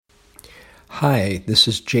Hi, this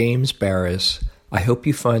is James Baraz. I hope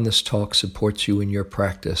you find this talk supports you in your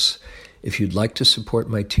practice. If you'd like to support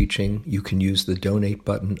my teaching, you can use the donate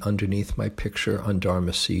button underneath my picture on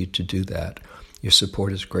Dharma Seed to do that. Your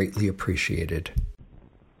support is greatly appreciated.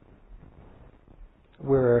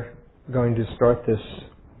 We're going to start this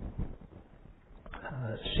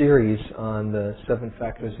series on the 7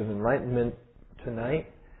 factors of enlightenment tonight.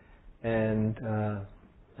 And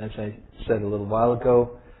as I said a little while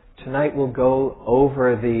ago, tonight we'll go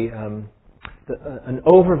over an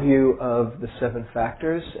overview of the 7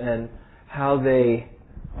 factors and how they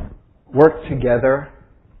work together,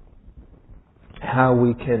 how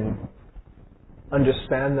we can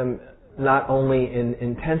understand them not only in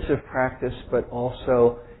intensive practice but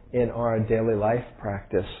also in our daily life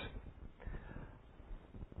practice.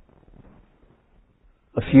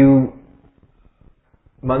 A few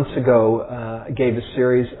months ago, I gave a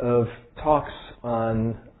series of talks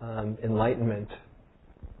on enlightenment.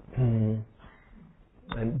 And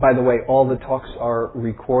by the way, all the talks are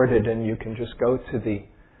recorded, and you can just go to the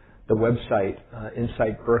website,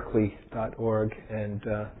 insightberkeley.org, and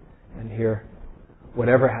hear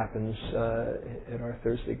whatever happens at our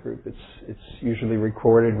Thursday group. It's usually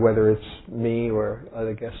recorded, whether it's me or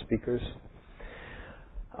other guest speakers.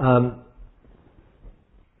 And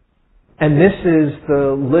this is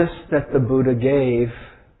the list that the Buddha gave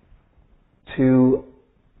to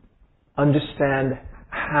understand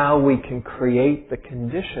how we can create the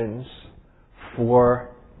conditions for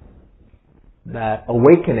that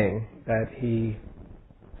awakening that he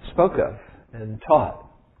spoke of and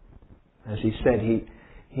taught. As he said,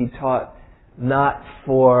 he taught not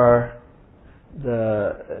for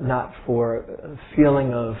a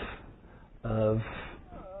feeling of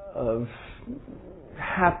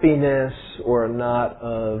happiness, or not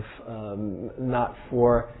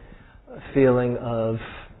for a feeling of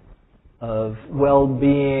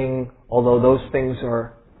well-being, although those things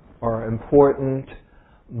are important.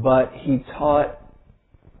 But he taught,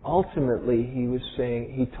 ultimately, he was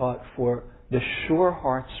saying, he taught for the sure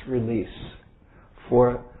heart's release,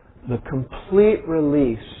 for the complete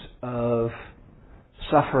release of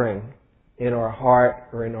suffering in our heart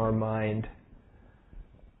or in our mind.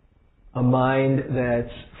 A mind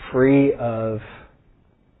that's free of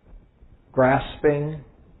grasping,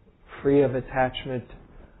 free of attachment,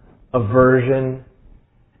 aversion,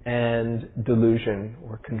 and delusion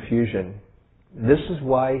or confusion. This is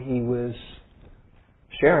why he was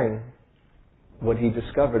sharing what he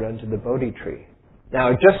discovered under the Bodhi tree. Now,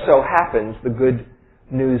 it just so happens, the good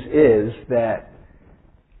news is that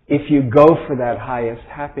if you go for that highest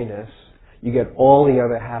happiness, you get all the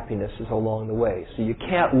other happinesses along the way. So you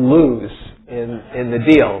can't lose in the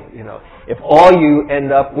deal. You know, if all you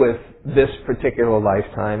end up with this particular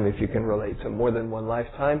lifetime, if you can relate to more than one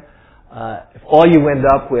lifetime, if all you end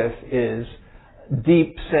up with is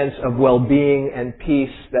deep sense of well-being and peace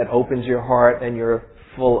that opens your heart and you're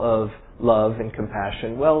full of love and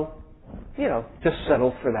compassion, well, you know, just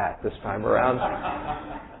settle for that this time around.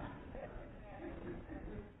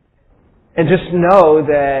 And just know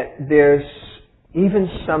that there's even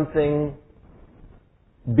something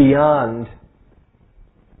beyond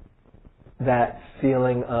that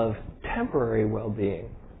feeling of temporary well-being.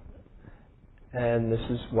 And this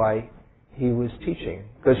is why he was teaching,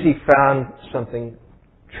 because he found something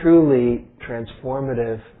truly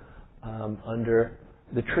transformative under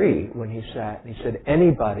the tree when he sat. He said,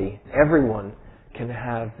 everyone can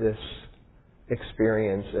have this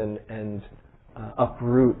experience and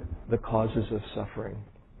uproot the causes of suffering.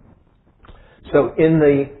 So in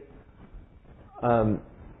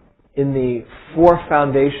the 4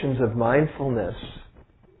 foundations of mindfulness,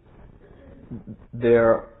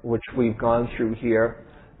 which we've gone through here,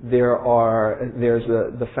 there's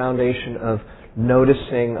the foundation of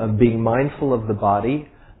noticing, of being mindful of the body,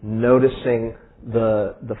 noticing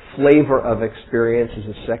the flavor of experience is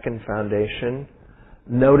a second foundation,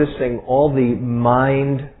 noticing all the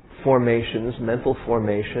mind formations, mental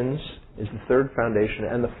formations, is the third foundation.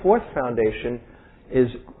 And the 4th foundation is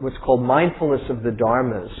what's called mindfulness of the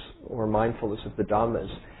dharmas, or mindfulness of the dhammas.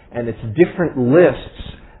 And it's different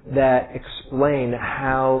lists that explain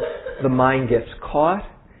how the mind gets caught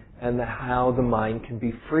and how the mind can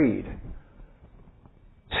be freed.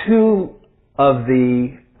 2 of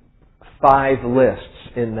the 5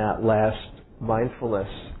 lists in that last mindfulness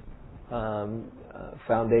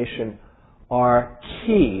foundation are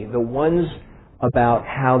key. The ones about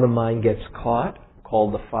how the mind gets caught,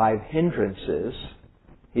 called the 5 hindrances,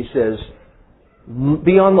 he says,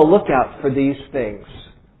 be on the lookout for these things,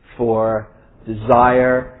 for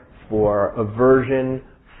desire, for aversion,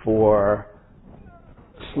 for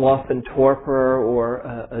sloth and torpor or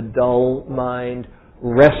a dull mind,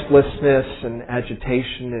 restlessness and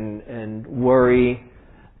agitation and worry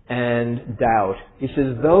and doubt. He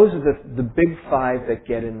says those are the big five that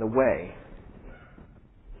get in the way.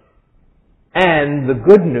 And the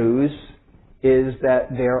good news is that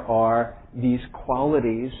there are these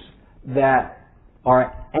qualities that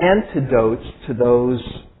are antidotes to those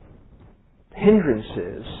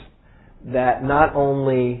hindrances that not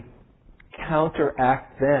only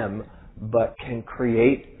counteract them, but can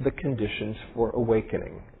create the conditions for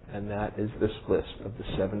awakening. And that is this list of the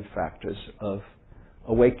 7 factors of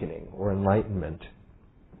awakening or enlightenment.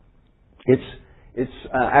 It's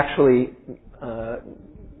actually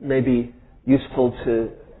maybe useful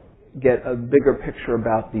to get a bigger picture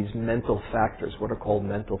about these mental factors, what are called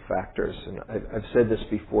mental factors. And I've said this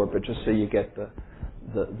before, but just so you get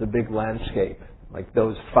the big landscape. Like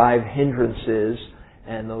those 5 hindrances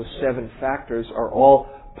and those 7 factors are all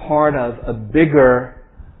part of a bigger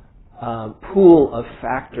pool of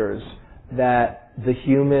factors that the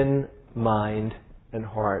human mind and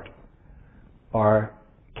heart are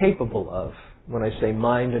capable of. When I say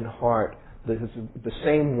mind and heart, the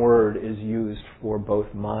same word is used for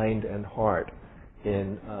both mind and heart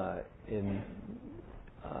in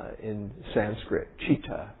Sanskrit,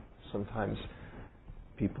 chitta. Sometimes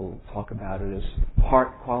people talk about it as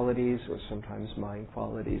heart qualities or sometimes mind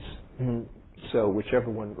qualities. So whichever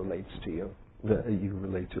one relates to you, you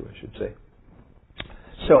relate to, I should say.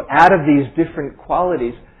 So out of these different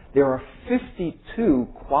qualities, there are 52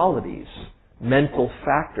 qualities, mental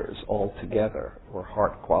factors altogether, or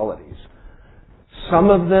heart qualities. Some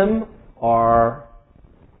of them are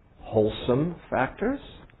wholesome factors.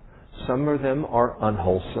 Some of them are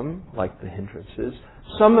unwholesome, like the hindrances.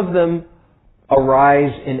 Some of them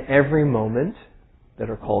arise in every moment, that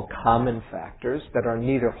are called common factors, that are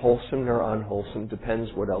neither wholesome nor unwholesome,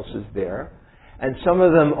 depends what else is there. And some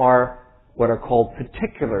of them are what are called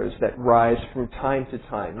particulars, that rise from time to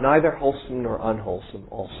time, neither wholesome nor unwholesome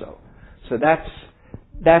also. So that's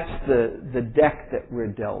the deck that we're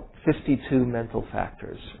dealt, 52 mental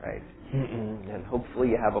factors, right? And hopefully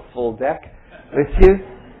you have a full deck with you.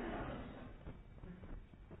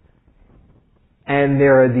 And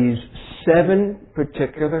there are these 7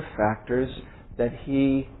 particular factors that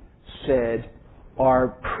he said are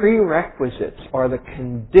prerequisites, are the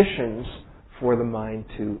conditions for the mind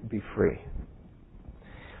to be free.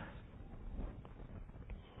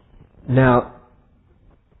 Now,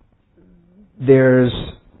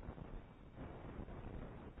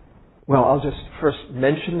 I'll just first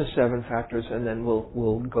mention the 7 factors and then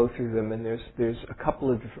we'll go through them, and there's a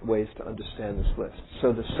couple of different ways to understand this list.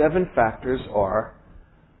 So the 7 factors are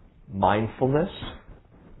mindfulness,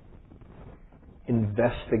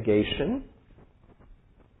 investigation,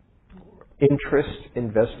 interest,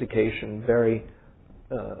 investigation, very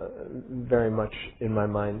much in my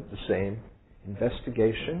mind the same.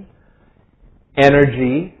 Investigation,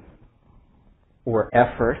 energy or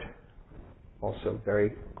effort, also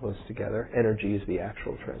very close together. Energy is the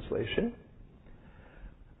actual translation.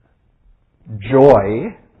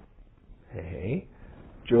 Joy,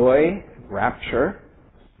 joy, rapture.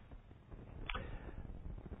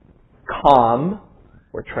 Calm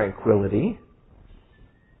or tranquility.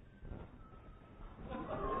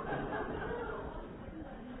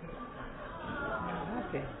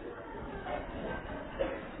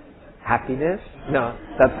 Happiness? No,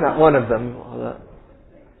 that's not one of them.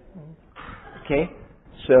 Okay,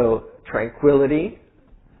 so tranquility,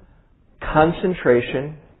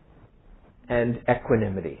 concentration, and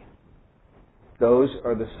equanimity. Those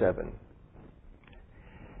are the 7.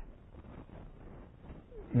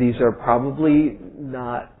 These are probably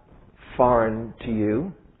not foreign to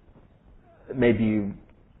you. Maybe you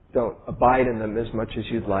don't abide in them as much as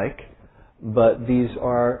you'd like, but these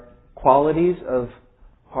are qualities of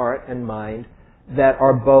heart and mind that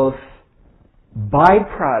are both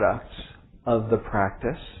byproducts of the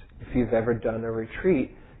practice. If you've ever done a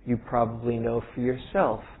retreat, you probably know for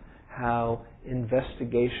yourself how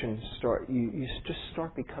investigations start. You just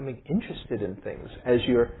start becoming interested in things. As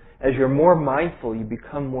you're more mindful, you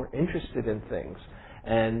become more interested in things,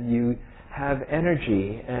 and you have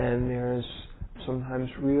energy, and there's sometimes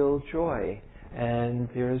real joy, and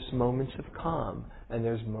there's moments of calm, and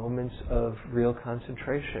there's moments of real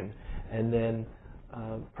concentration, and then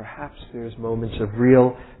perhaps there's moments of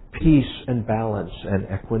real peace and balance and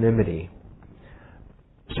equanimity.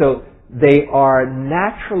 So they are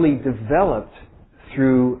naturally developed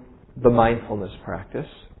through the mindfulness practice,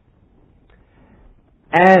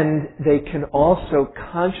 and they can also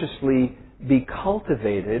consciously be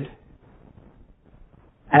cultivated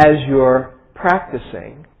as you're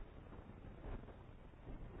practicing,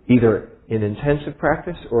 either in intensive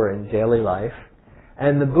practice or in daily life.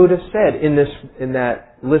 And the Buddha said in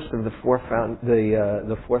that list of the fourth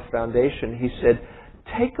foundation, he said,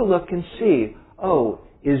 take a look and see,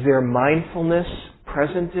 is there mindfulness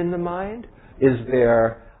present in the mind? Is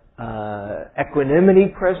there equanimity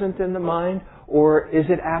present in the mind? Or is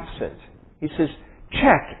it absent? He says,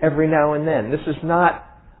 check every now and then. This is not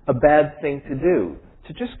a bad thing to do,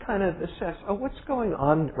 to just kind of assess, what's going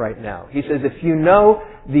on right now? He says, if you know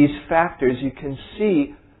these factors, you can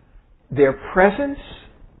see their presence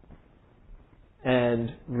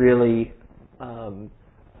and really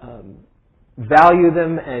value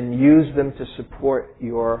them and use them to support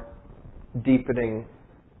your deepening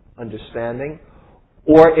understanding.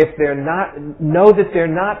 Or if they're not, know that they're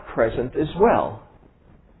not present as well.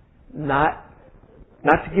 Not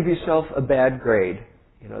to give yourself a bad grade.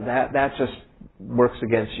 That just works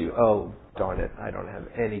against you. Oh, darn it, I don't have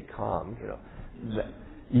any calm.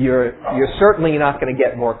 You're certainly not going to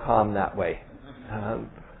get more calm that way.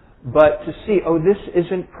 But to see, this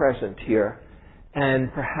isn't present here,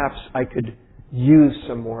 and perhaps I could use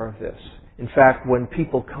some more of this. In fact, when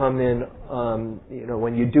people come in,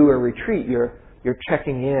 when you do a retreat, you're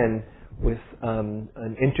checking in with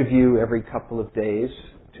an interview every couple of days,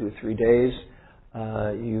 2 or 3 days.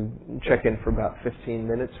 You check in for about 15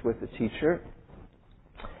 minutes with the teacher.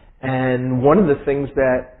 And one of the things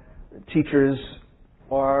that teachers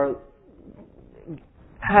are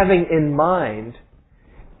having in mind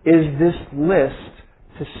is this list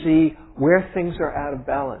to see where things are out of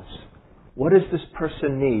balance. What does this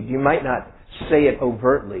person need? You might not say it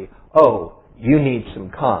overtly, you need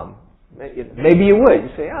some calm. Maybe you would. You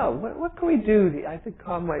say, what can we do? I think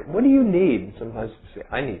calm might, what do you need? And sometimes you say,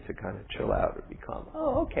 I need to kind of chill out or be calm.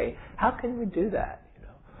 Okay. How can we do that?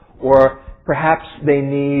 Or perhaps they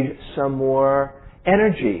need some more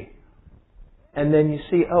energy. And then you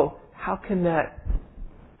see, how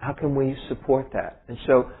can we support that? And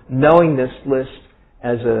so knowing this list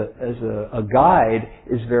as a guide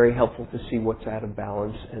is very helpful to see what's out of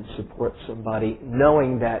balance and support somebody,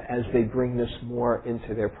 knowing that as they bring this more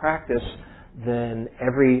into their practice, then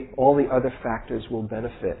all the other factors will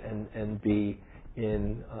benefit and be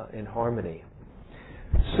in harmony.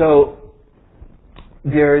 So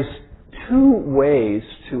there's 2 ways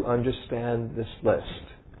to understand this list.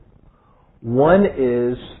 One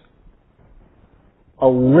is a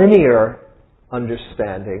linear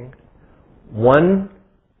understanding. One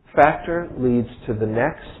factor leads to the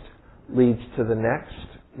next, leads to the next,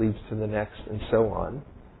 leads to the next, and so on.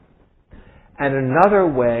 And another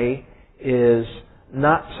way is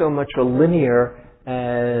not so much a linear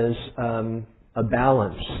as a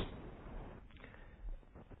balance.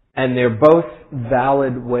 And they're both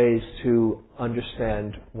valid ways to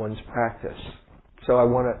understand one's practice. So I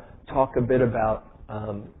want to talk a bit about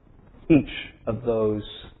each of those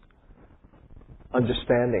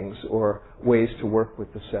understandings or ways to work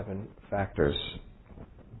with the 7 factors.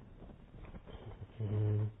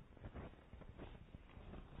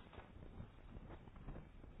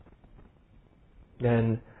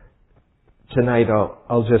 And tonight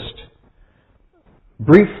I'll just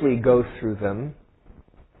briefly go through them,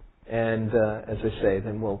 and as I say,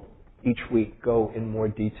 then we'll each week go in more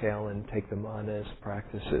detail and take them on as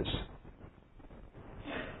practices.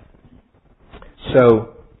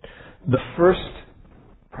 So the first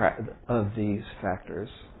of these factors,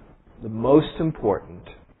 the most important,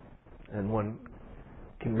 and one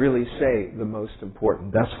can really say the most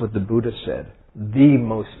important, that's what the Buddha said, the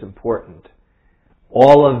most important.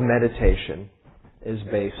 All of meditation is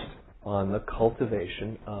based on the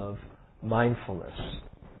cultivation of mindfulness.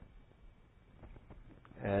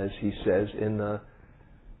 As he says in the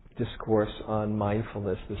discourse on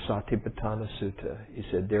mindfulness, the Satipatthana Sutta, he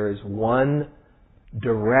said there is one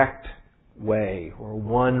direct way, or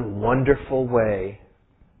one wonderful way,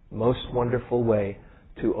 most wonderful way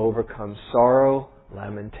to overcome sorrow,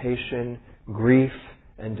 lamentation, grief,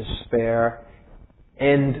 and despair,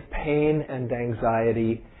 end pain and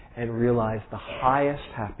anxiety, and realize the highest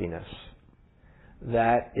happiness.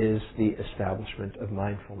 That is the establishment of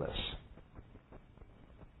mindfulness.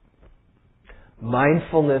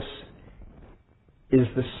 Mindfulness is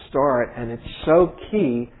the start, and it's so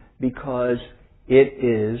key because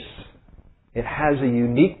it has a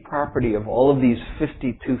unique property of all of these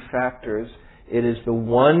 52 factors. It is the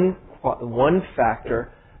one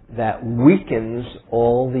factor that weakens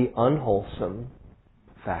all the unwholesome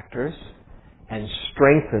factors and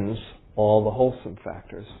strengthens all the wholesome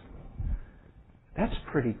factors. That's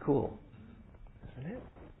pretty cool, isn't it?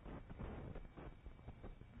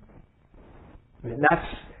 I mean,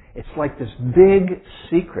 It's like this big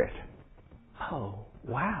secret. Oh,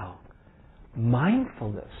 wow.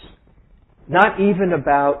 Mindfulness. Not even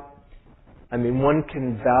about, one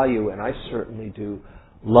can value, and I certainly do,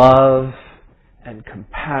 love and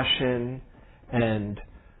compassion and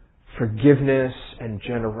forgiveness and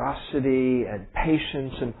generosity and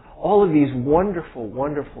patience and all of these wonderful,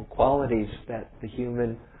 wonderful qualities that the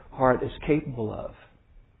human heart is capable of.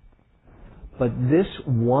 But this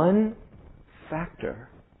one factor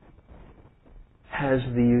has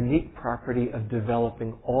the unique property of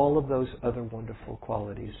developing all of those other wonderful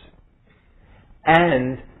qualities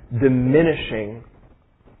and diminishing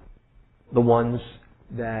the ones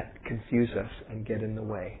that confuse us and get in the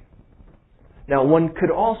way. Now, one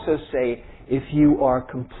could also say, if you are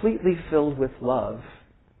completely filled with love,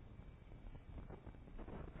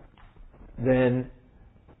 then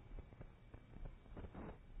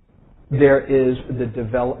there is the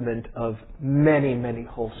development of many, many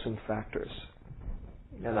wholesome factors.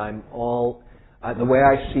 And the way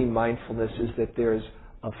I see mindfulness is that there's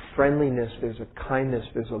a friendliness, there's a kindness,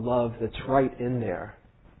 there's a love that's right in there.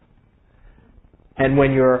 And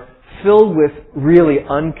when you're filled with really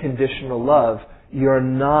unconditional love, you're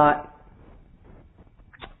not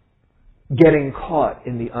getting caught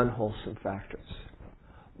in the unwholesome factors.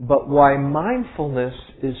 But why mindfulness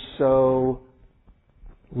is so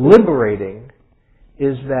liberating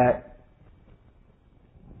is that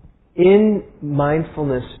in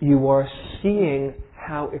mindfulness you are seeing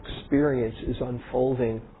how experience is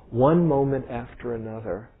unfolding one moment after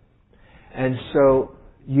another. And so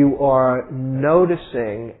you are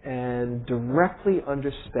noticing and directly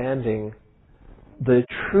understanding the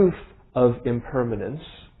truth of impermanence,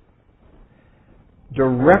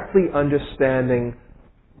 directly understanding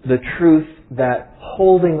the truth that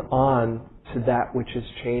holding on to that which is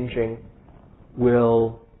changing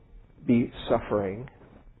will be suffering,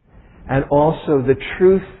 and also the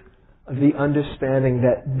truth of the understanding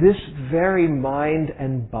that this very mind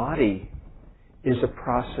and body is a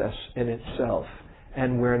process in itself,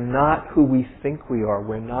 and we're not who we think we are.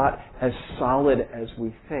 We're not as solid as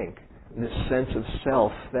we think. This sense of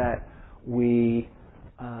self that we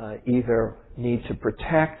either need to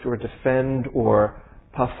protect or defend or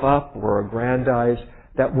puff up or aggrandize,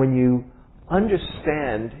 that when you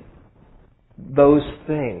understand those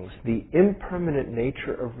things, the impermanent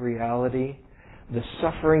nature of reality, the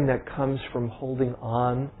suffering that comes from holding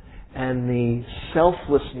on, and the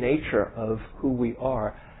selfless nature of who we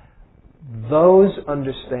are, those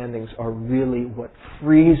understandings are really what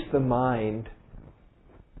frees the mind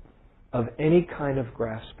of any kind of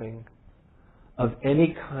grasping, of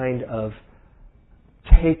any kind of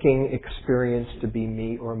taking experience to be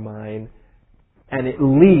me or mine, and it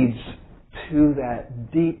leads to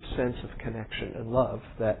that deep sense of connection and love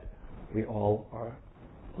that we all are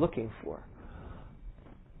looking for.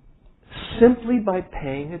 Simply by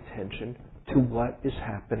paying attention to what is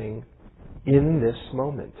happening in this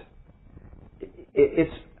moment.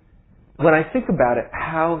 It's when I think about it,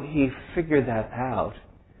 how he figured that out,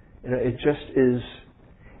 it just is,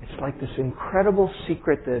 it's like this incredible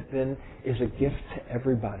secret that then is a gift to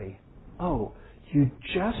everybody. Oh, you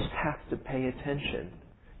just have to pay attention.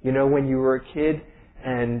 When you were a kid,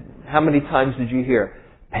 and how many times did you hear,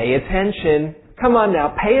 pay attention, come on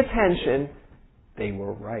now, pay attention. They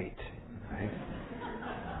were right?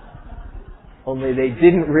 Only they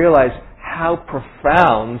didn't realize how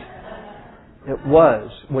profound it was.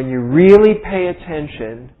 When you really pay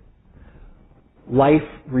attention, life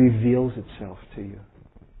reveals itself to you.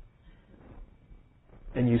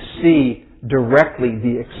 And you see directly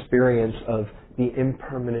the experience of the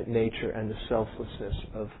impermanent nature and the selflessness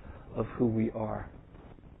of who we are.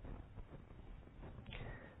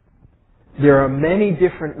 There are many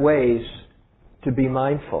different ways to be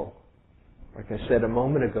mindful. Like I said a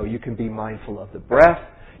moment ago, you can be mindful of the breath,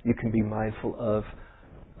 you can be mindful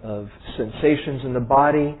of sensations in the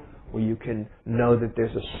body, or you can know that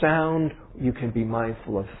there's a sound, you can be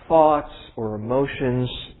mindful of thoughts or emotions.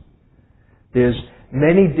 There's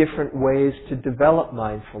many different ways to develop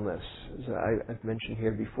mindfulness. As I've mentioned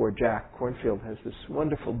here before, Jack Kornfield has this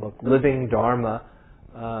wonderful book, Living Dharma,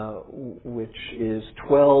 which is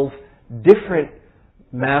 12 different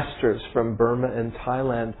masters from Burma and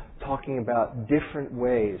Thailand talking about different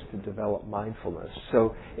ways to develop mindfulness.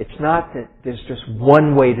 So it's not that there's just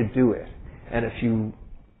one way to do it. And if you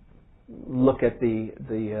look at the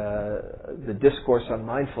discourse on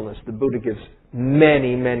mindfulness, the Buddha gives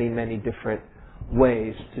many, many, many different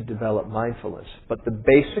ways to develop mindfulness. But the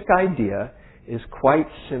basic idea is quite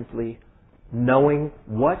simply knowing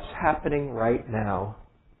what's happening right now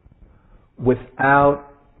without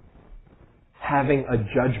having a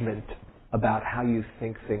judgment about how you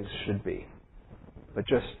think things should be, but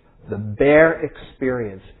just the bare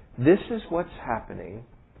experience. This is what's happening,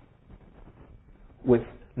 with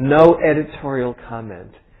no editorial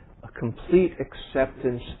comment, a complete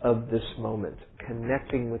acceptance of this moment,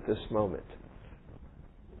 connecting with this moment.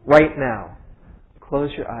 Right now,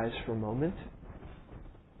 close your eyes for a moment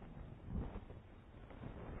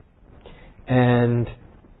and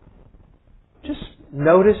just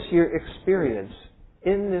notice your experience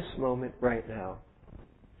in this moment right now,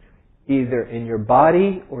 either in your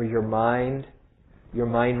body or your mind. Your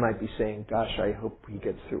mind might be saying, gosh, I hope we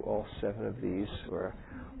get through all 7 of these, or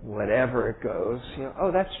whatever it goes.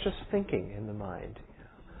 Oh, that's just thinking in the mind.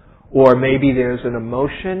 Or maybe there's an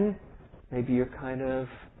emotion. Maybe you're kind of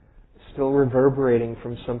still reverberating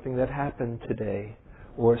from something that happened today,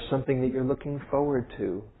 or something that you're looking forward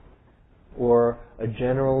to, or a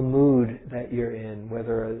general mood that you're in,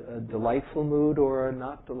 whether a delightful mood or a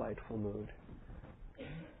not delightful mood.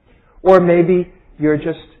 Or maybe you're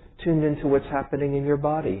just tuned into what's happening in your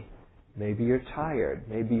body. Maybe you're tired.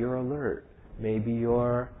 Maybe you're alert. Maybe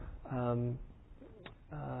you're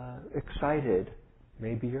excited.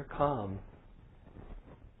 Maybe you're calm.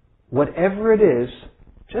 Whatever it is,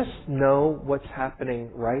 just know what's happening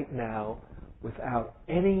right now without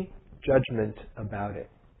any judgment about it.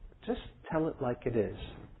 Just tell it like it is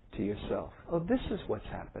to yourself. Oh, this is what's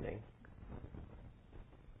happening.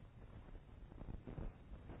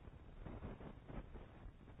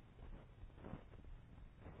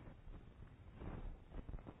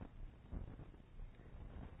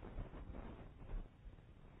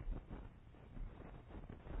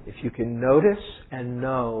 If you can notice and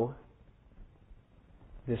know,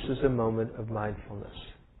 this is a moment of mindfulness.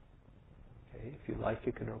 Okay, if you like,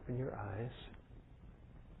 you can open your eyes.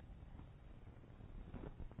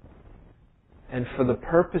 And for the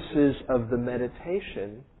purposes of the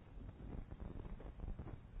meditation,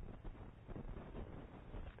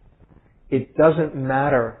 it doesn't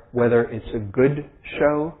matter whether it's a good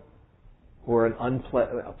show or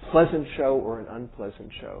a pleasant show or an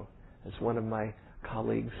unpleasant show. As one of my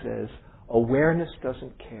colleagues says, awareness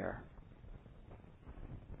doesn't care.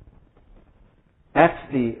 That's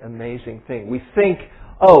the amazing thing. We think,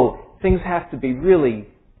 oh, things have to be really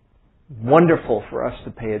wonderful for us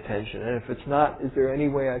to pay attention. And if it's not, is there any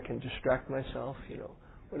way I can distract myself?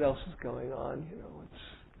 What else is going on?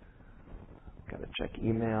 Got to check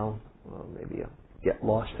email. Well, maybe I'll get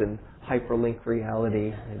lost in hyperlink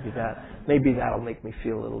reality. Maybe that'll make me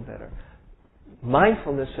feel a little better.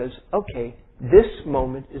 Mindfulness says, okay, this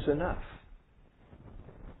moment is enough.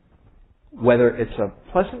 Whether it's a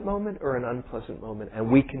pleasant moment or an unpleasant moment,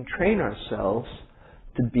 and we can train ourselves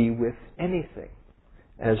to be with anything.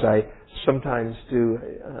 As I sometimes do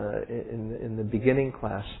in the beginning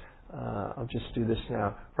class, I'll just do this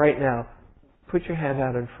now. Right now, put your hand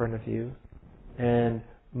out in front of you and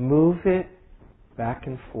move it back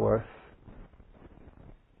and forth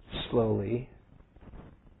slowly.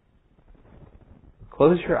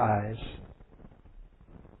 Close your eyes.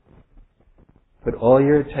 Put all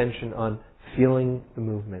your attention on feeling the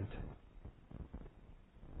movement,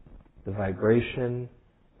 the vibration,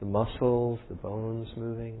 the muscles, the bones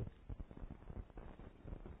moving.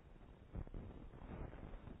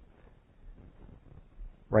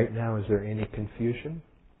 Right now, is there any confusion?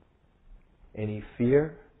 Any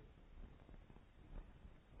fear?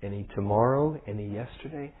 Any tomorrow? Any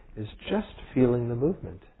yesterday? Is just feeling the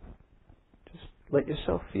movement. Just let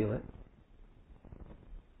yourself feel it.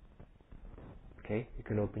 Okay, you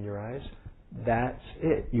can open your eyes. That's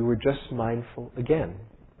it. You were just mindful again.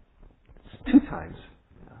 It's 2 times.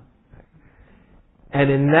 And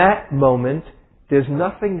in that moment, there's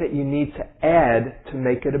nothing that you need to add to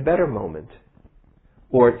make it a better moment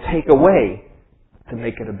or take away to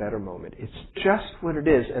make it a better moment. It's just what it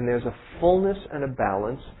is, and there's a fullness and a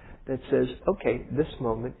balance that says, okay, this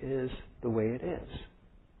moment is the way it is.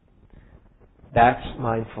 That's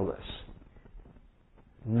mindfulness.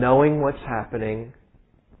 Knowing what's happening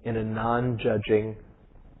in a non-judging,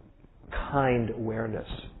 kind awareness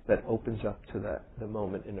that opens up to the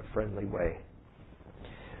moment in a friendly way.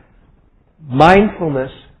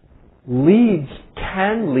 Mindfulness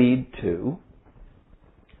can lead to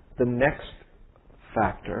the next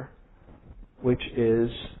factor, which is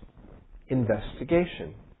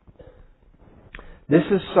investigation. This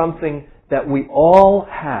is something that we all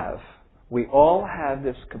have. We all have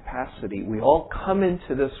this capacity. We all come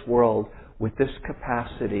into this world with this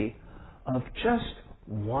capacity of just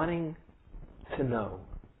wanting to know.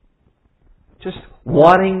 Just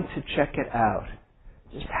wanting to check it out.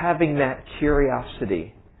 Just having that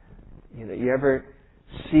curiosity. You ever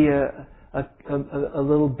see a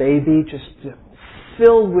little baby just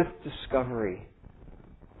filled with discovery.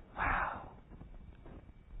 Wow.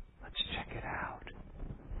 Let's check it out.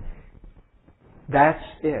 That's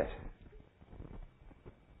it.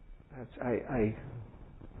 I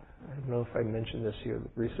don't know if I mentioned this here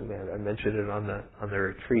recently. I mentioned it on the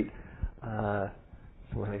retreat.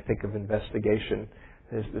 So when I think of investigation,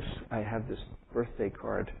 I have this birthday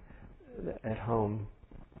card at home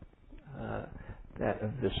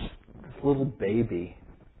of this little baby.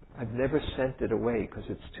 I've never sent it away because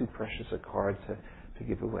it's too precious a card to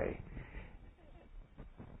give away.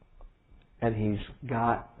 And he's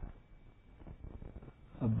got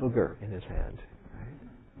a booger in his hand,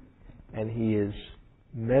 right? And he is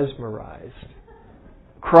mesmerized,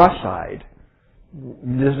 cross-eyed.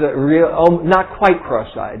 There's a real, not quite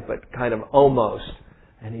cross-eyed, but kind of almost.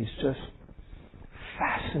 And he's just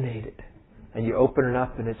fascinated. And you open it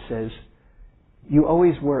up and it says, "You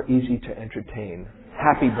always were easy to entertain.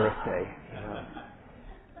 Happy birthday."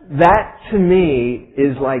 That to me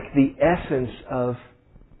is like the essence of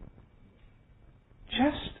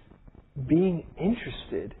just being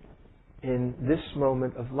interested in this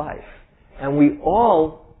moment of life. And we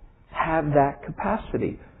all have that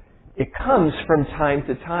capacity. It comes from time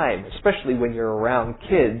to time, especially when you're around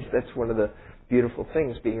kids. That's one of the beautiful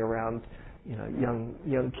things, being around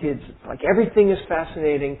young kids. It's like everything is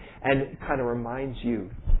fascinating, and it kind of reminds you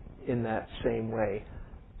in that same way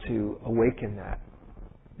to awaken that.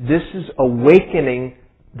 This is awakening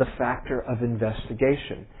the factor of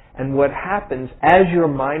investigation. And what happens as you're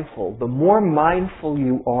mindful, the more mindful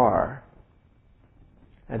you are,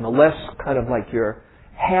 and the less kind of like you're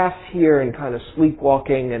half here and kind of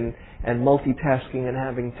sleepwalking and multitasking and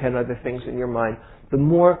having 10 other things in your mind, the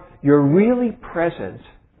more you're really present,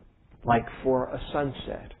 like for a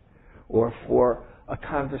sunset, or for a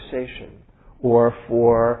conversation, or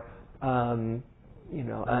for an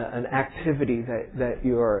activity that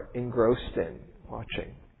you're engrossed in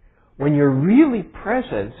watching. When you're really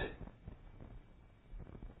present,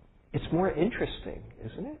 it's more interesting,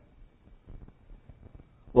 isn't it?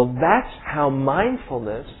 Well, that's how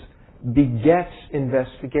mindfulness begets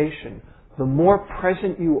investigation. The more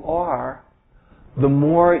present you are, the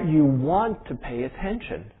more you want to pay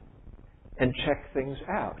attention and check things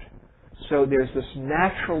out. So there's this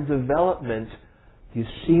natural development. You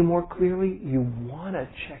see more clearly, you want to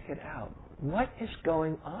check it out. What is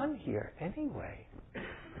going on here anyway?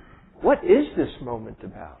 What is this moment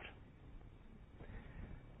about?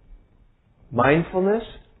 Mindfulness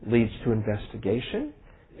leads to investigation.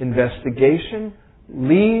 Investigation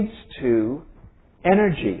leads to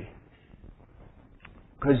energy.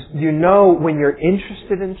 Because when you're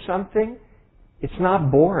interested in something, it's not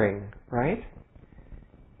boring, right?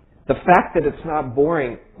 The fact that it's not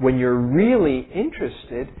boring when you're really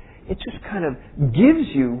interested, it just kind of gives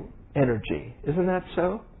you energy. Isn't that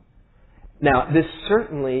so? Now, this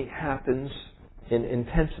certainly happens in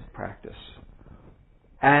intensive practice.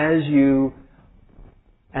 As you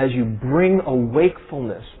bring a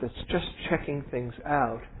wakefulness that's just checking things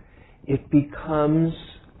out, it becomes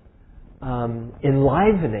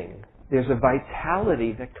enlivening. There's a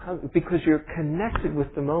vitality that comes because you're connected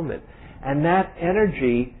with the moment. And that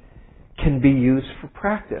energy can be used for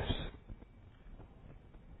practice.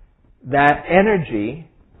 That energy,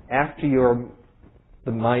 after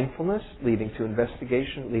the mindfulness, leading to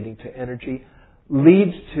investigation, leading to energy,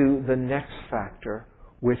 leads to the next factor,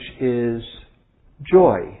 which is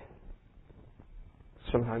joy,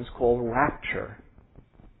 sometimes called rapture.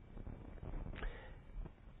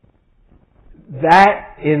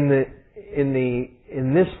 That in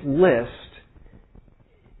this list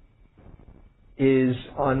is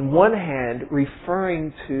on one hand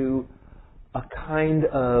referring to a kind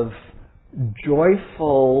of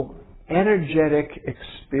joyful, energetic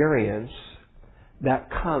experience that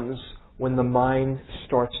comes when the mind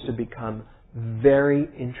starts to become very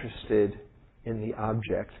interested in the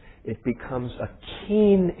object. It becomes a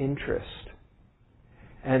keen interest.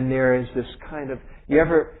 And there is this kind of, you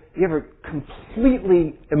ever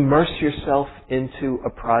completely immerse yourself into a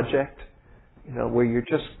project, where you're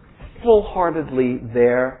just full-heartedly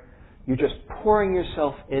there, you're just pouring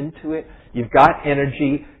yourself into it, you've got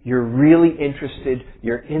energy, you're really interested,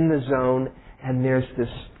 you're in the zone, and there's this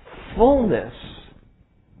fullness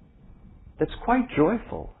that's quite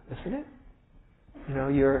joyful, isn't it?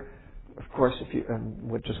 You're, of course,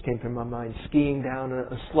 what just came to my mind, skiing down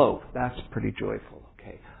a slope, that's pretty joyful,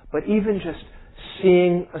 okay? But even just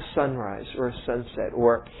seeing a sunrise or a sunset,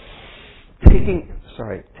 or taking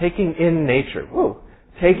in nature. Whoa!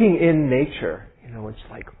 Taking in nature, it's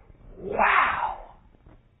like, wow!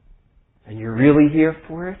 And you're really here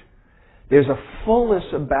for it? there's a fullness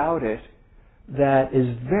about it that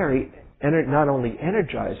is very, not only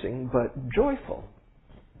energizing, but joyful.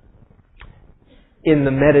 In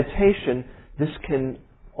the meditation, this can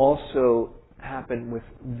also happen with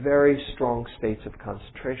very strong states of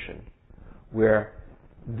concentration, where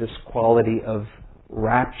this quality of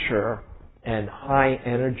rapture and high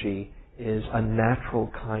energy is a natural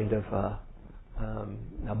kind of a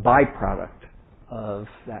byproduct of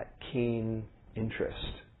that keen interest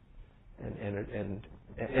and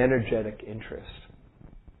energetic interest.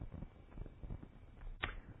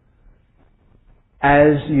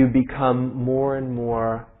 As you become more and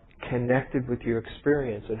more connected with your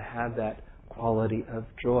experience and have that quality of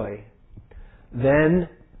joy, then,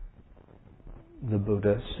 the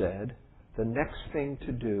Buddha said, the next thing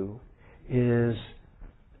to do is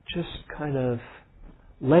just kind of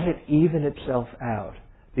let it even itself out.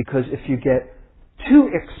 Because if you get too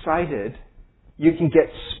excited, you can get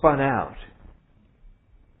spun out.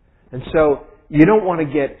 And so you don't want to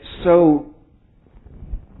get so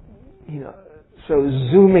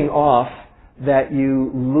zooming off that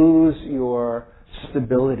you lose your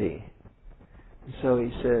stability. And so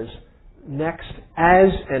he says, next,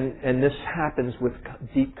 and this happens with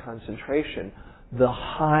deep concentration, the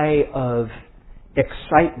high of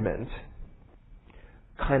excitement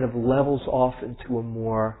kind of levels off into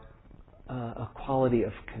a quality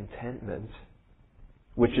of contentment,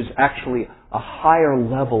 which is actually a higher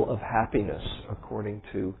level of happiness according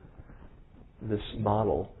to this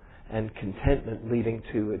model, and contentment leading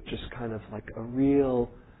to it just kind of like a real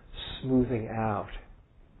smoothing out.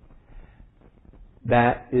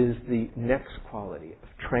 That is the next quality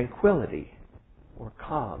of tranquility or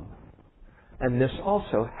calm. And this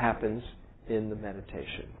also happens in the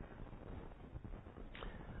meditation.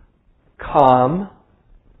 Calm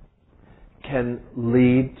can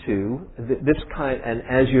lead to this kind, and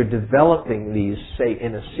as you're developing these, say,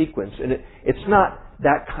 in a sequence, and it's not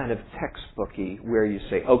that kind of textbooky where you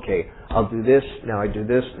say, okay, I'll do this, now I do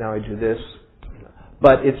this, now I do this.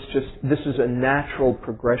 But it's just, this is a natural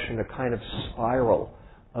progression, a kind of spiral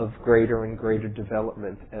of greater and greater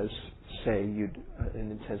development as, say, in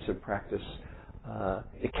intensive practice,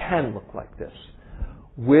 it can look like this.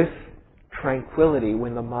 With tranquility,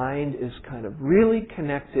 when the mind is kind of really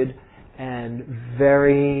connected and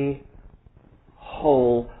very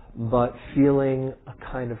whole, but feeling a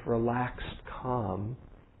kind of relaxed calm,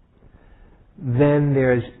 then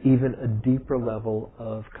there's even a deeper level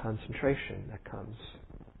of concentration that comes.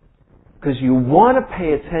 Because you want to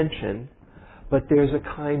pay attention, but there's a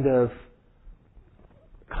kind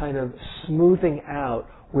of smoothing out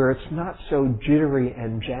where it's not so jittery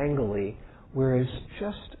and jangly, whereas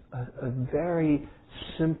just a very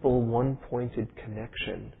simple one-pointed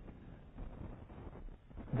connection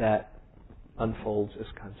that unfolds as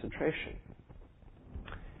concentration.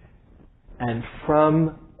 And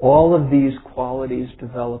from all of these qualities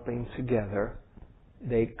developing together,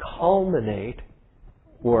 they culminate,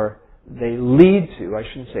 or they lead to, I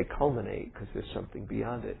shouldn't say culminate because there's something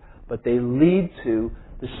beyond it, but they lead to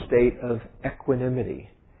the state of equanimity.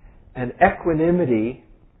 And equanimity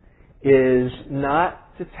is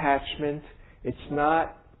not detachment, it's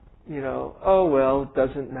not, oh well, it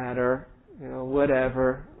doesn't matter,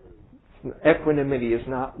 whatever. Equanimity is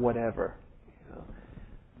not whatever.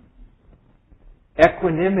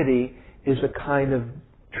 Equanimity is a kind of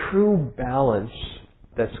true balance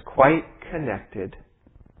that's quite connected,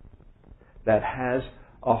 that has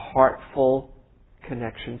a heartful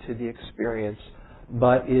connection to the experience,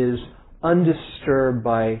 but is undisturbed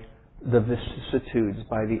by the vicissitudes,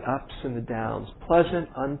 by the ups and the downs, pleasant,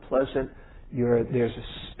 unpleasant. There's a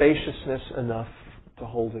spaciousness enough to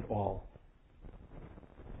hold it all.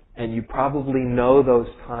 And you probably know those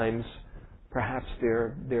times. Perhaps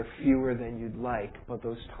they're fewer than you'd like, but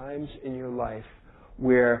those times in your life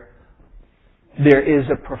where there is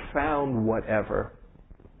a profound whatever.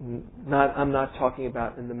 I'm not talking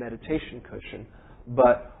about in the meditation cushion,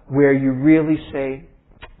 but where you really say,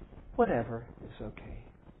 whatever is okay.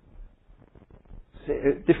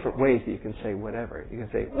 Different ways that you can say whatever. You can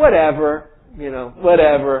say whatever,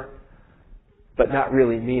 whatever, but not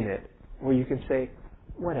really mean it. Or you can say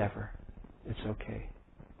whatever, it's okay.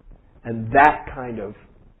 And that kind of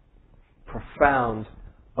profound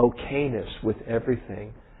okayness with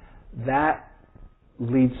everything, that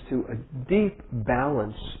leads to a deep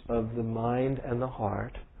balance of the mind and the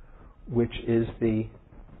heart, which is the...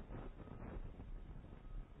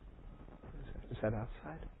 Is that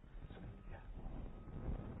outside?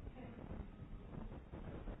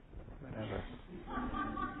 Whatever.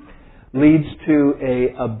 Leads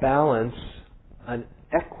to a balance, an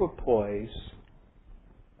equipoise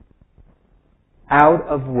out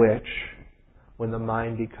of which, when the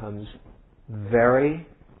mind becomes very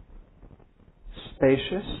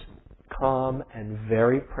spacious, calm, and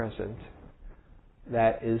very present,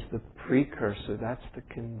 that is the precursor, that's the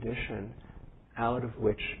condition out of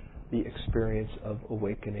which the experience of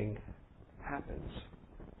awakening happens.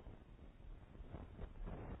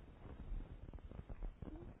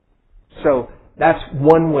 So that's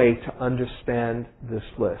one way to understand this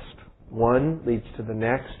list. One leads to the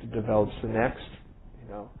next, develops the next.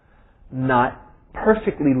 Not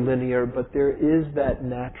perfectly linear, but there is that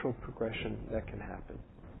natural progression that can happen.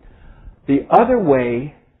 The other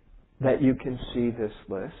way that you can see this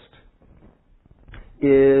list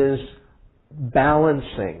is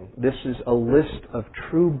balancing. This is a list of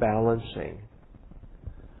true balancing.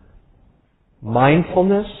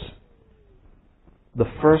 Mindfulness,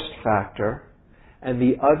 the first factor, and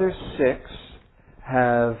the other 6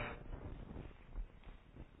 have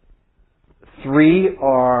 3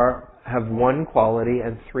 have one quality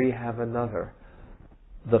and 3 have another.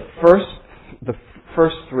 The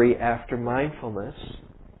first 3 after mindfulness,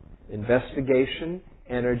 investigation,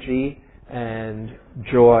 energy, and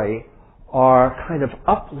joy, are kind of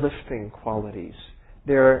uplifting qualities.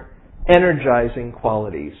 They're energizing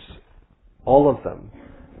qualities, all of them.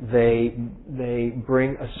 They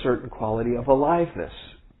bring a certain quality of aliveness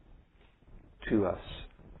to us.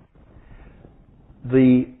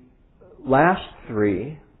 The last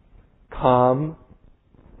 3, calm,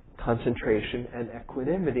 concentration, and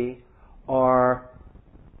equanimity, are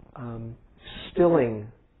stilling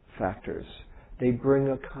factors. They bring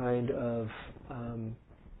a kind of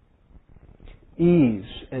ease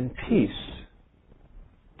and peace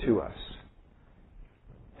to us.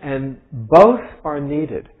 And both are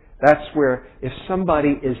needed. That's where if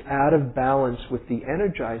somebody is out of balance with the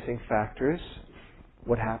energizing factors,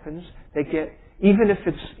 what happens? They get, even if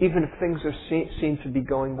things seem to be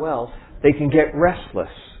going well, they can get restless.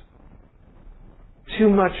 Too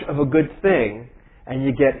much of a good thing, and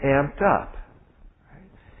you get amped up.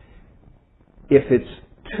 If it's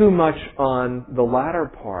too much on the latter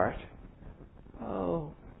part,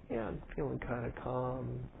 I'm feeling kind of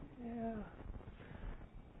calm.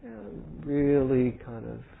 I'm really kind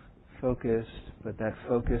of focused, but that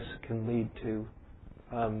focus can lead to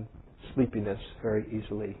sleepiness very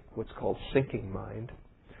easily, what's called sinking mind.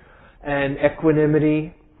 And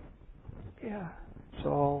equanimity, it's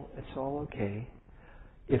all okay.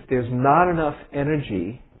 If there's not enough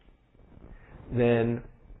energy, then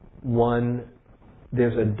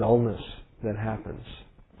there's a dullness that happens.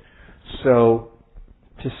 So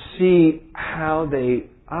to see how they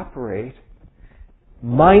operate,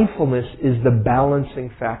 mindfulness is the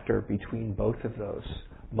balancing factor between both of those.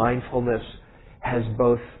 Mindfulness has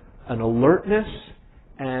both an alertness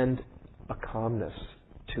and a calmness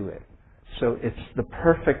to it. So it's the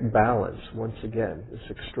perfect balance, once again, this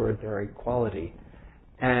extraordinary quality.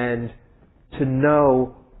 And to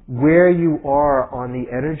know where you are on the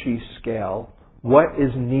energy scale, what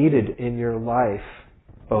is needed in your life,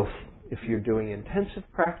 both if you're doing intensive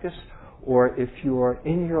practice or if you're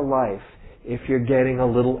in your life, if you're getting a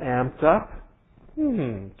little amped up,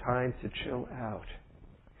 time to chill out.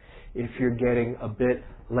 If you're getting a bit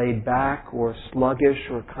laid back or sluggish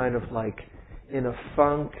or kind of like in a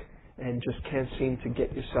funk and just can't seem to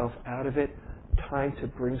get yourself out of it, time to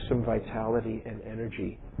bring some vitality and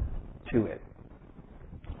energy to it.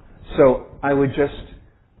 So I would just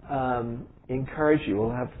encourage you,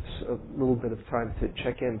 we'll have a little bit of time to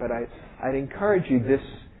check in, but I'd encourage you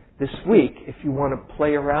this week, if you want to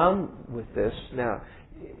play around with this. Now,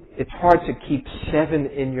 it's hard to keep 7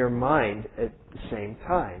 in your mind at the same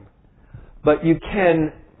time, but you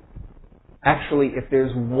can actually, if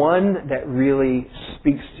there's one that really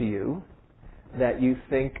speaks to you, that you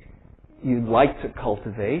think you'd like to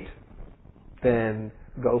cultivate, then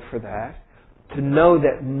go for that. To know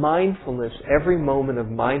that mindfulness, every moment of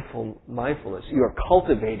mindfulness, you are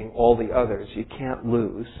cultivating all the others. You can't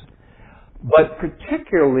lose. But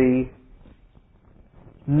particularly,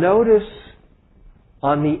 notice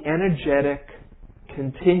on the energetic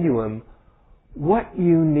continuum what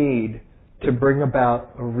you need to bring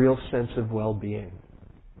about a real sense of well-being.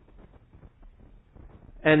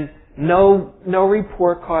 And no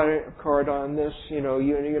report card on this.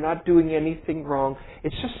 You're not doing anything wrong.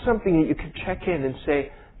 It's just something that you can check in and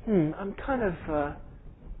say, I'm kind of,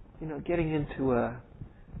 getting into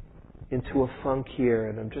a funk here,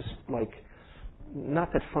 and I'm just like,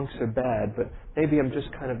 not that funks are bad, but maybe I'm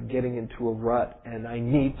just kind of getting into a rut, and I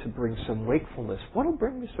need to bring some wakefulness. What'll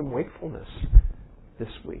bring me some wakefulness this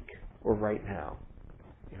week or right now?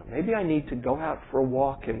 Maybe I need to go out for a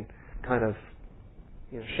walk and kind of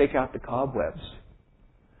shake out the cobwebs.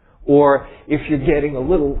 Or if you're getting a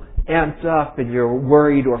little amped up and you're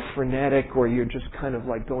worried or frenetic, or you're just kind of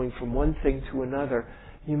like going from one thing to another,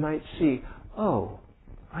 you might see, oh,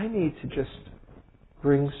 I need to just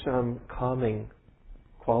bring some calming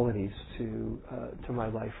qualities to my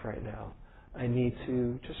life right now. I need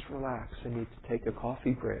to just relax. I need to take a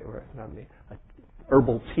coffee break, or not me, a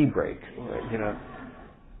herbal tea break, or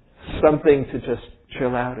something to just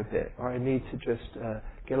chill out a bit. Or I need to just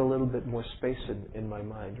get a little bit more space in my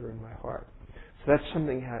mind or in my heart. So that's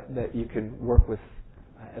something that you can work with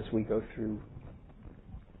as we go through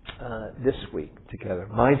this week together.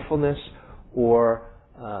 Mindfulness, or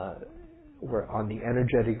on the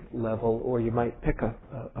energetic level, or you might pick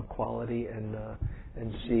a quality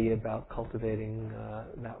and see about cultivating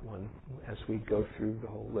that one as we go through the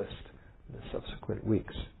whole list in the subsequent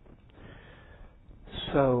weeks.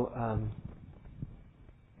 So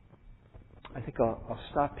I think I'll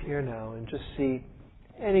stop here now and just see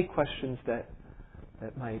any questions that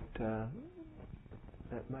might have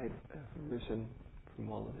arisen from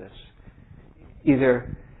all of this.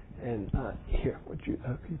 Either, and here,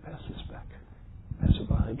 can you pass this back? Pass it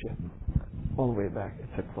behind you, all the way back.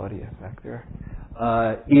 It's a Claudia back there.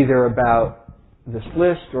 Either about this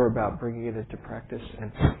list or about bringing it into practice.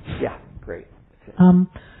 And yeah, great.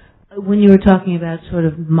 When you were talking about sort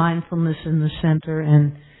of mindfulness in the center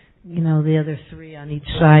and, the other three on each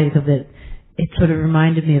side of it, it sort of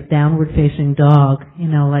reminded me of downward facing dog,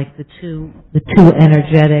 like the two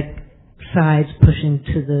energetic sides pushing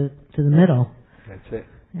to the middle. That's it.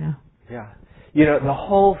 Yeah. Yeah. The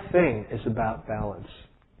whole thing is about balance.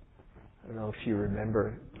 I don't know if you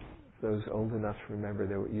remember, those old enough to remember,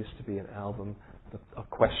 there used to be an album, A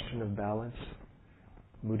Question of Balance,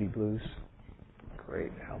 Moody Blues.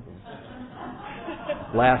 Great album.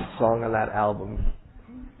 Last song on that album,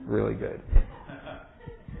 really good.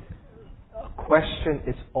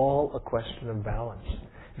 It's all a question of balance.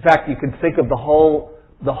 In fact, you could think of the whole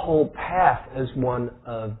path as one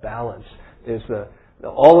of balance. There's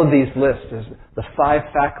all of these lists. There's the 5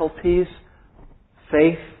 faculties.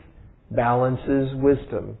 Faith balances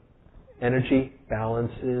wisdom. Energy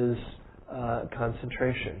balances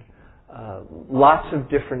concentration. Lots of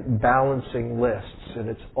different balancing lists, and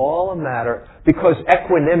it's all a matter, because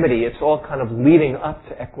equanimity, it's all kind of leading up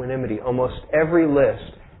to equanimity. Almost every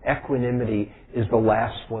list, equanimity is the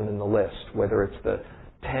last one in the list, whether it's the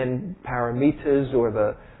 10 paramitas or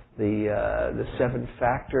the 7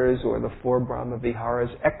 factors or the 4 Brahma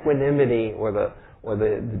Viharas. Equanimity, or the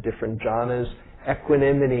different jhanas.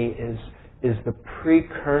 Equanimity is the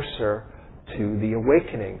precursor to the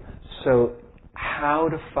awakening. So how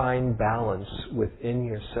to find balance within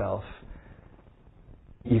yourself.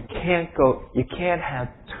 You can't have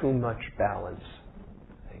too much balance,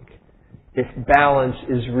 I think. If balance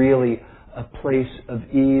is really a place of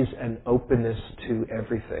ease and openness to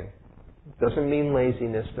everything. Doesn't mean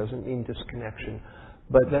laziness, doesn't mean disconnection,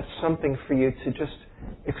 but that's something for you to just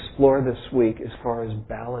explore this week as far as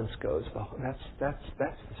balance goes. That's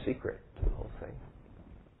the secret to the whole thing.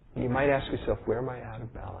 You might ask yourself, where am I out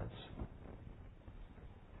of balance?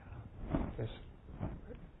 Yes.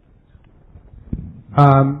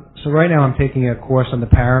 So right now I'm taking a course on the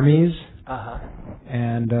paramis,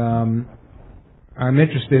 and I'm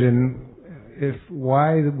interested in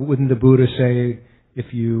why wouldn't the Buddha say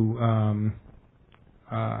if you are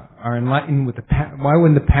enlightened with why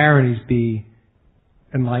wouldn't the paramis be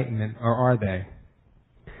enlightenment, or are they?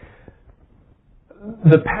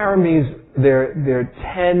 The paramis, they're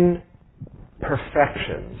 10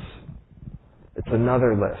 perfections. It's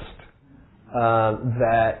another list.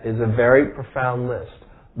 That is a very profound list.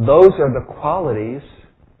 Those are the qualities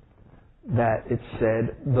that it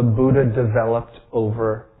said the Buddha developed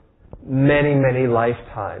over many, many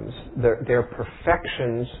lifetimes. They're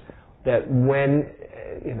perfections that when,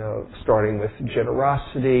 starting with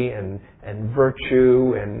generosity and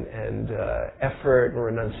virtue and effort and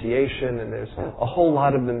renunciation, and there's a whole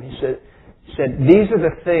lot of them. He said these are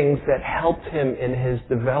the things that helped him in his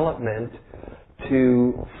development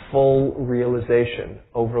to full realization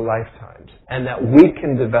over lifetimes, and that we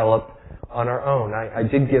can develop on our own. I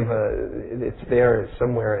did give it's there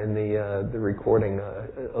somewhere in the recording,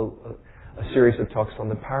 a series of talks on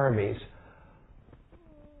the paramis.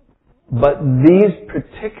 But these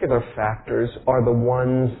particular factors are the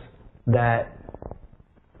ones that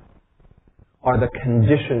are the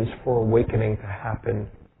conditions for awakening to happen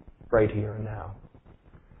right here and now.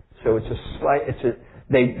 So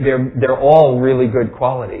they're all really good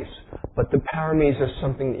qualities, but the paramis are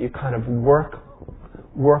something that you kind of work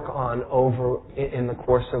on over in the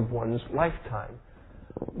course of one's lifetime.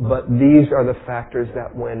 But these are the factors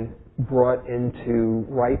that when brought into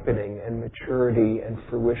ripening and maturity and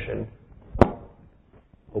fruition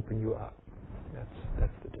open you up.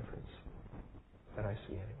 That's the difference that I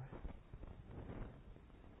see anyway.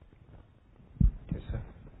 Yes, sir.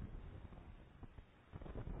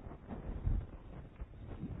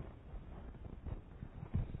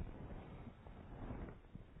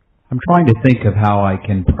 I'm trying to think of how I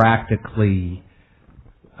can practically,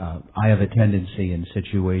 I have a tendency in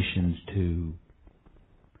situations to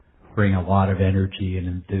bring a lot of energy and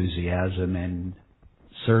enthusiasm, and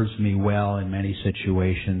serves me well in many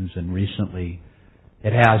situations, and recently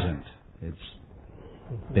it hasn't.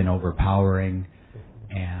 It's been overpowering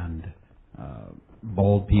and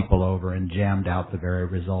bowled people over and jammed out the very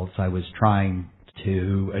results I was trying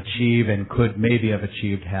to achieve and could maybe have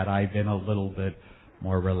achieved had I been a little bit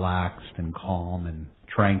more relaxed and calm and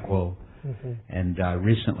tranquil. Mm-hmm. And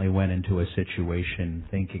recently went into a situation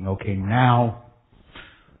thinking, okay, now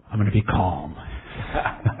I'm going to be calm.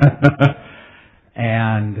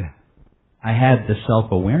 And I had the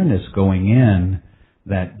self-awareness going in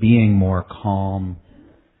that being more calm,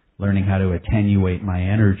 learning how to attenuate my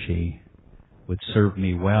energy would serve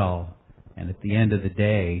me well. And at the end of the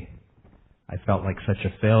day, I felt like such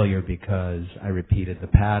a failure because I repeated the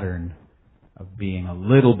pattern of being a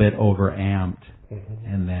little bit overamped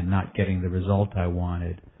and then not getting the result I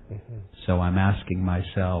wanted. So I'm asking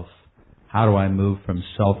myself, how do I move from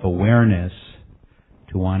self-awareness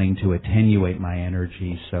to wanting to attenuate my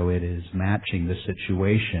energy so it is matching the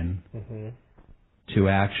situation to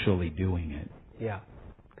actually doing it? Yeah.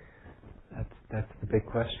 That's the big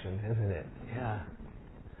question, isn't it? Yeah.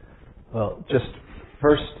 Well, just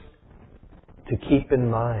first to keep in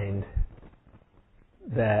mind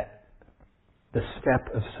that the step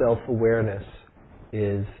of self-awareness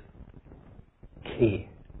is key.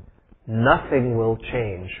 Nothing will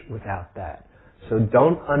change without that. So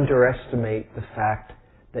don't underestimate the fact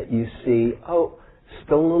that you see,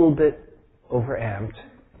 still a little bit overamped.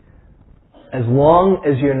 As long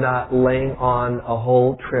as you're not laying on a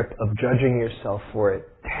whole trip of judging yourself for it,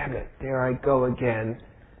 damn it, there I go again,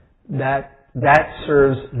 that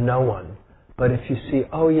serves no one. But if you see,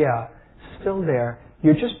 still there,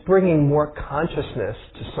 you're just bringing more consciousness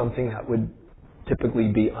to something that would typically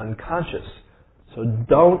be unconscious. So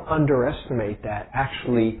don't underestimate that.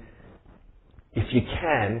 Actually, if you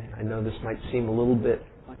can, I know this might seem a little bit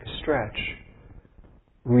like a stretch,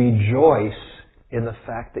 rejoice in the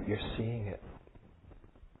fact that you're seeing it.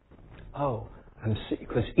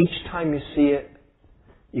 Because each time you see it,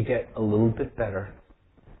 you get a little bit better.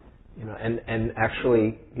 And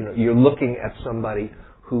actually, you're looking at somebody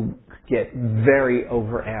who get very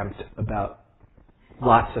overamped about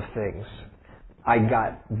lots of things. I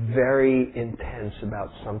got very intense about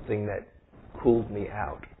something that cooled me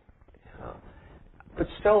out. But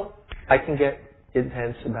still, I can get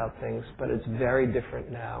intense about things, but it's very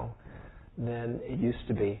different now than it used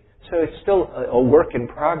to be. So it's still a work in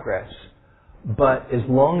progress, but as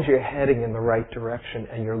long as you're heading in the right direction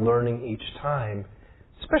and you're learning each time,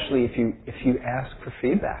 especially if you ask for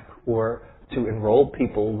feedback or to enroll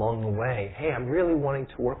people along the way, hey, I'm really wanting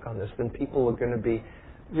to work on this, then people are going to be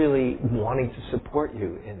really wanting to support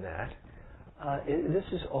you in that. This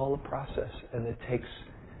is all a process, and it takes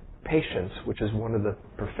patience, which is one of the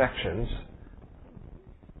perfections.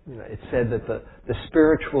 It's said that the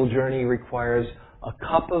spiritual journey requires a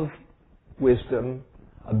cup of wisdom,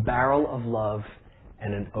 a barrel of love,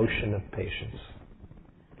 and an ocean of patience.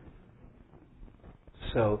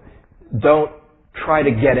 So don't try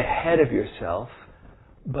to get ahead of yourself,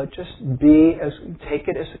 but just take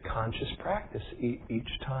it as a conscious practice each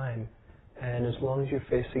time. And as long as you're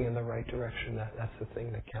facing in the right direction, that's the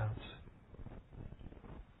thing that counts.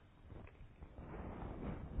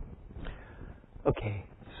 Okay,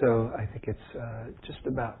 so I think it's just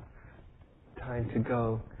about time to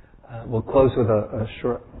go. We'll close with a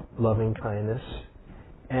short loving kindness.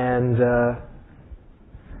 And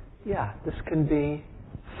this can be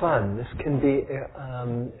fun. This can be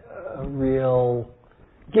a real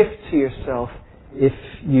gift to yourself if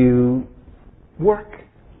you work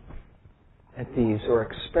at these or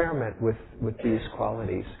experiment with these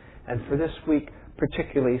qualities. And for this week,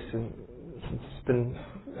 particularly since it's been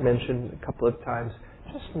mentioned a couple of times,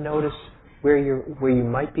 just notice where you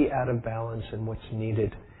might be out of balance and what's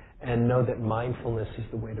needed, and know that mindfulness is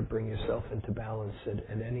the way to bring yourself into balance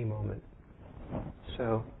at any moment.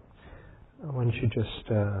 So why don't you just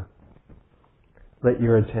let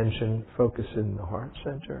your attention focus in the heart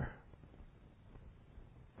center.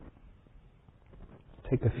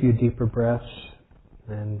 Take a few deeper breaths,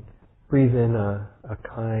 and breathe in a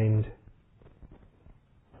kind,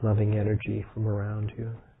 loving energy from around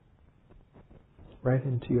you. right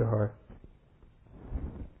into your heart.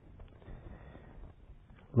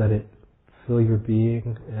 Let it fill your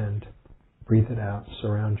being and breathe it out.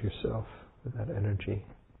 Surround yourself with that energy.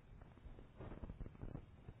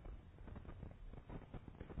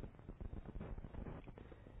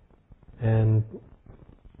 And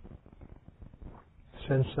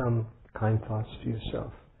send some kind thoughts to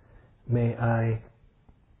yourself. May I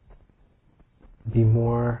be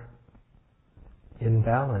more in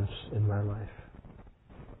balance in my life.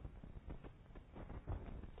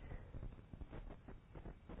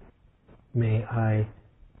 May I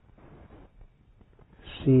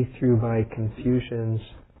see through my confusions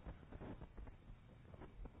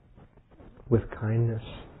with kindness,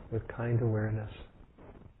 with kind awareness.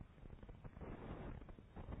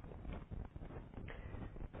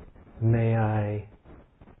 May I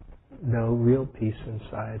know real peace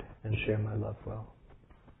inside and share my love well.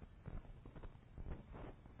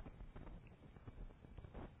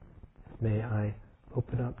 May I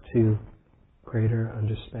open up to greater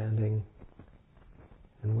understanding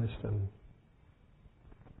and wisdom.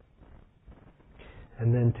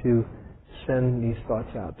 And then to send these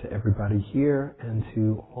thoughts out to everybody here and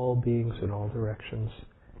to all beings in all directions.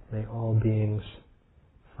 May all beings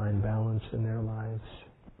find balance in their lives,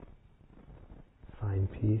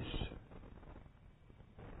 find peace.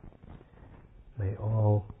 May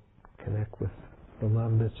all connect with the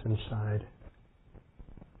love that's inside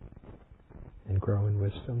and grow in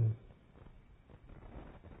wisdom.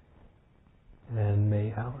 And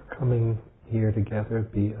may our coming here together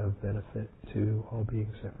be of benefit to all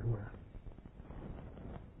beings everywhere.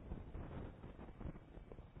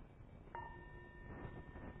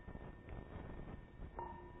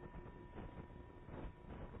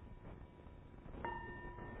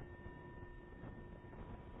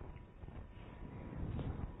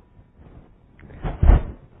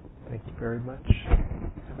 Thank you very much.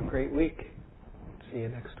 Have a great week. See you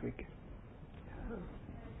next week.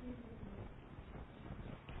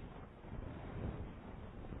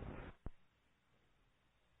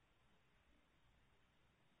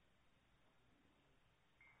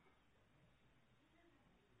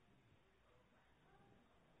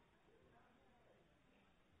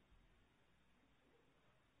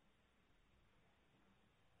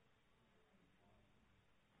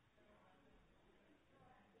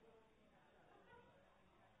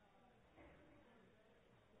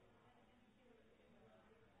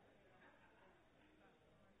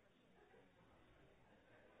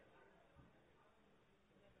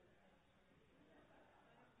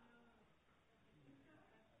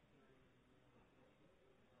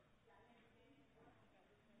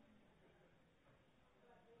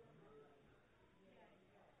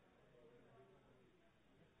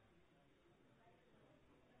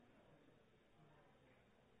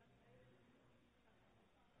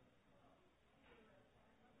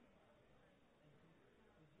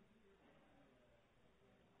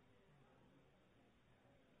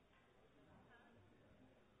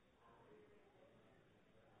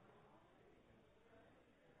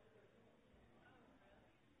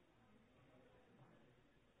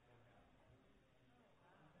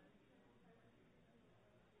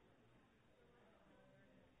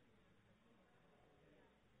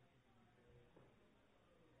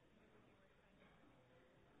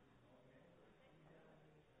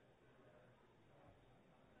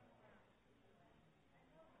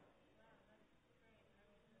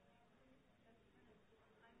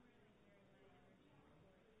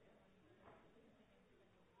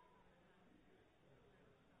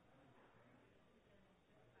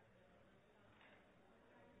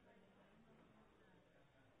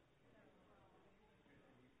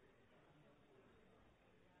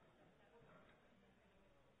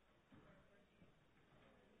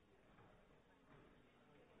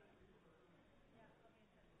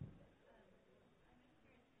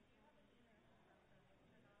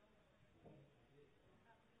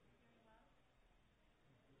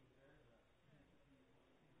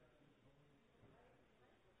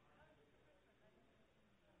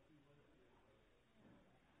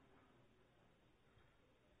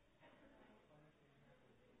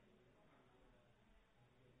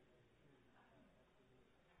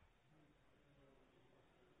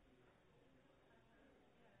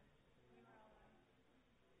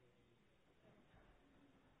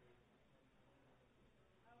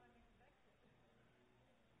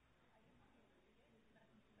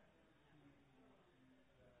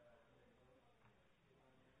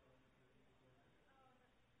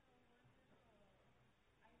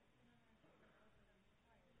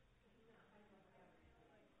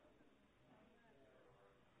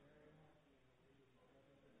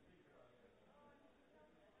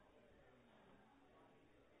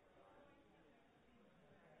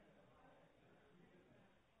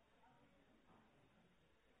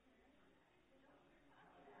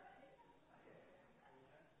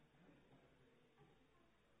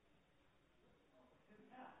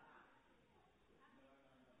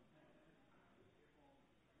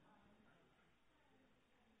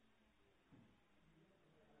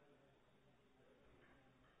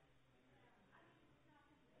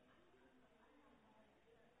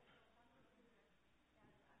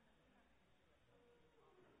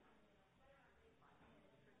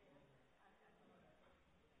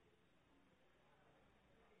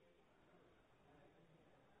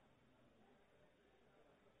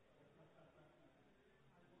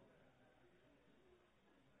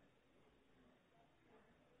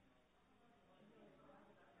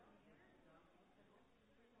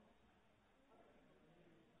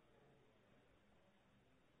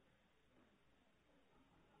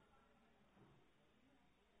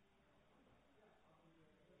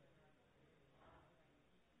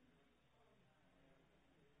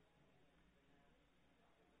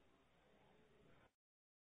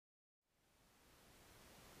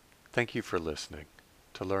 Thank you for listening.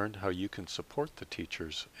 To learn how you can support the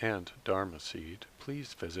teachers and Dharma Seed,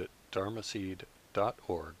 please visit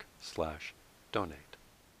dharmaseed.org/donate.